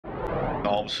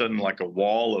all of a sudden like a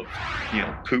wall of,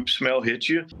 poop smell hits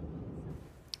you.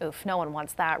 Oof, no one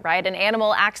wants that, right? An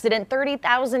animal accident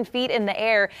 30,000 feet in the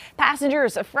air.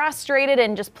 Passengers frustrated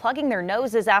and just plugging their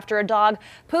noses after a dog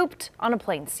pooped on a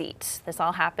plane seat. This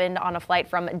all happened on a flight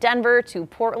from Denver to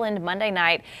Portland Monday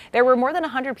night. There were more than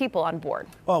 100 people on board.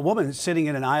 Well, a woman sitting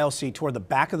in an aisle seat toward the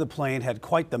back of the plane had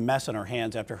quite the mess on her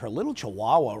hands after her little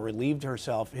chihuahua relieved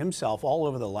himself all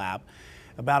over the lap.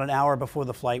 About an hour before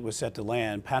the flight was set to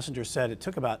land, passengers said it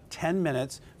took about 10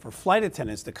 minutes for flight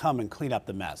attendants to come and clean up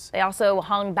the mess. They also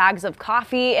hung bags of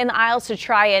coffee in the aisles to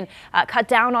try and cut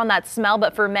down on that smell,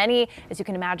 but for many, as you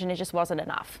can imagine, it just wasn't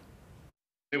enough.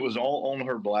 It was all on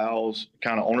her blouse,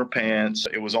 kind of on her pants.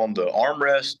 It was on the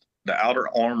armrest, the outer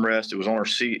armrest. It was on her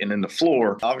seat and then the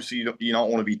floor. Obviously, you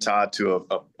don't want to be tied to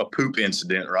a poop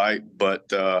incident, right?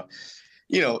 But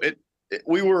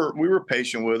we were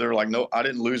patient with her. Like, no, I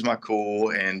didn't lose my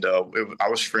cool, and I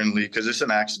was friendly because it's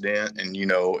an accident, and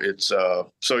it's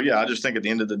so yeah. I just think at the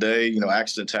end of the day,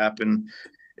 accidents happen.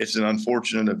 It's an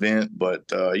unfortunate event, but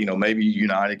maybe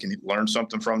United can learn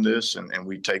something from this, and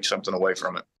we take something away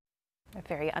from it. A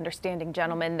very understanding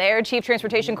gentleman there. Chief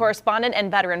Transportation Correspondent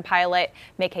and veteran pilot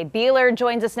Mackay Beeler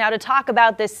joins us now to talk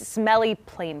about this smelly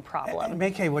plane problem.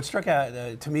 Mackay, what struck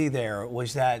out to me there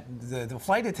was that the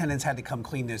flight attendants had to come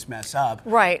clean this mess up.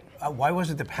 Right. Why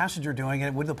wasn't the passenger doing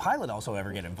it? Would the pilot also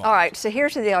ever get involved? All right, so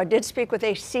here's the deal. I did speak with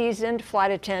a seasoned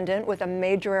flight attendant with a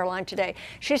major airline today.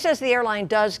 She says the airline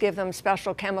does give them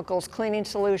special chemicals, cleaning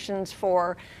solutions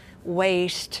for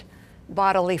waste,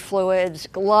 bodily fluids,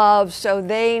 gloves, so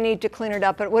they need to clean it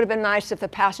up. But it would have been nice if the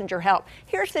passenger helped.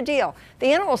 Here's the deal.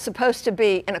 The animal is supposed to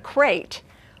be in a crate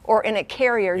or in a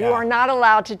carrier. Yeah. You are not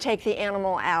allowed to take the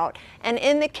animal out. And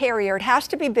in the carrier, it has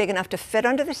to be big enough to fit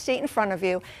under the seat in front of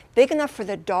you, big enough for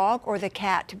the dog or the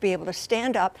cat to be able to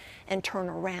stand up and turn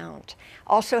around.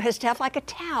 Also has to have like a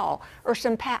towel or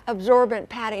some absorbent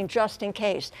padding just in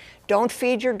case. Don't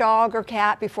feed your dog or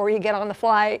cat before you get on the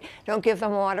flight. Don't give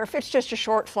them water if it's just a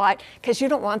short flight, because you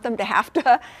don't want them to have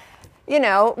to,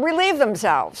 relieve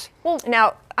themselves. Well,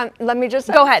 now, let me just...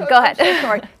 Go ahead. I'm so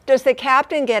sorry. Does the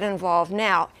captain get involved?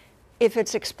 Now, if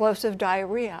it's explosive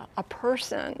diarrhea, a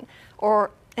person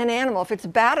or an animal, if it's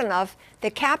bad enough, the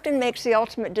captain makes the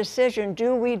ultimate decision.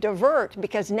 Do we divert?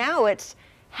 Because now it's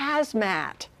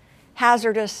hazmat,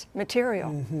 hazardous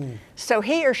material. Mm-hmm. So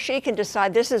he or she can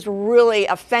decide this is really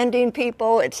offending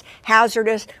people, it's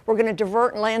hazardous, we're going to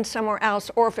divert and land somewhere else,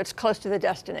 or if it's close to the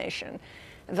destination,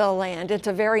 they'll land. It's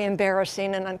a very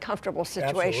embarrassing and uncomfortable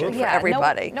situation for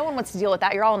everybody. No one wants to deal with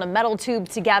that. You're all in a metal tube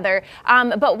together.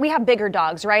 But we have bigger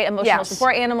dogs, right? Emotional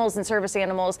support animals and service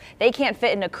animals. They can't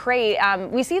fit in a crate.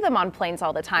 We see them on planes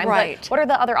all the time. Right. But what are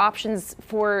the other options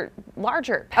for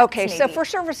larger pets? Okay, so for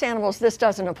service animals, this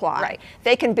doesn't apply. Right.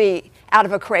 They can be out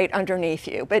of a crate underneath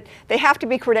you, but they have to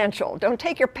be credentialed. Don't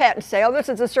take your pet and say, oh, this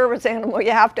is a service animal.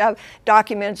 You have to have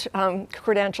documents,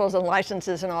 credentials and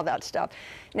licenses and all that stuff.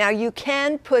 Now, you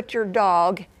can put your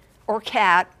dog or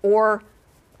cat or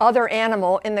other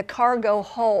animal in the cargo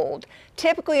hold.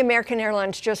 Typically, American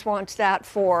Airlines just wants that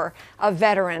for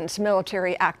veterans,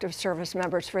 military active service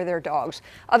members for their dogs.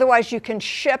 Otherwise, you can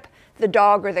ship the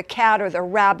dog or the cat or the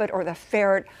rabbit or the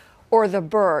ferret or the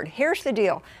bird. Here's the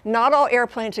deal. Not all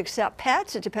airplanes accept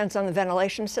pets. It depends on the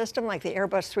ventilation system, like the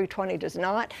Airbus 320 does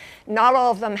not. Not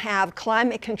all of them have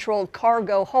climate-controlled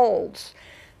cargo holds.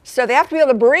 So they have to be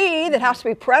able to breathe. It has to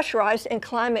be pressurized and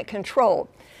climate controlled.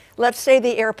 Let's say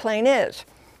the airplane is.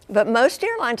 But most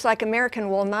airlines like American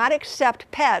will not accept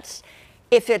pets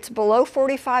if it's below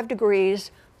 45 degrees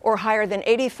or higher than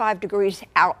 85 degrees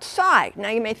outside. Now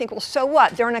you may think, well, so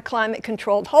what? They're in a climate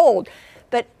controlled hold.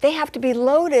 But they have to be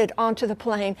loaded onto the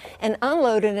plane and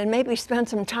unloaded and maybe spend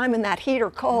some time in that heat or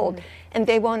cold. And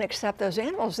they won't accept those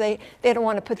animals. They don't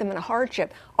want to put them in a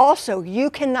hardship. Also, you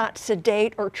cannot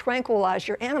sedate or tranquilize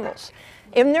your animals.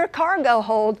 In their cargo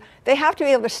hold, they have to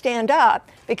be able to stand up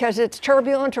because it's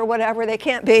turbulent or whatever. They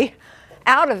can't be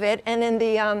out of it. And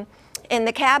in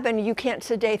the cabin, you can't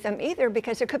sedate them either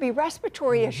because there could be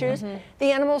respiratory issues.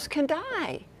 The animals can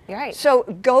die. Right. So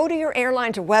go to your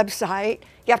airline's website.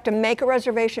 You have to make a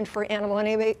reservation for animal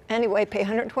anyway, pay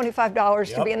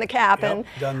 $125 to be in the cabin.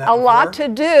 Done that a lot before.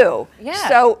 to do. Yeah.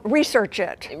 So research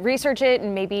it. Research it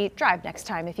and maybe drive next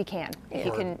time if you can. If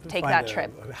you can take that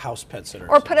trip. House pet sitter.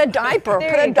 Or put a diaper.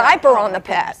 There Put a you go. diaper on the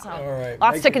pet. All right.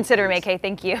 Lots to consider, Mackay.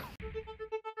 Thank you.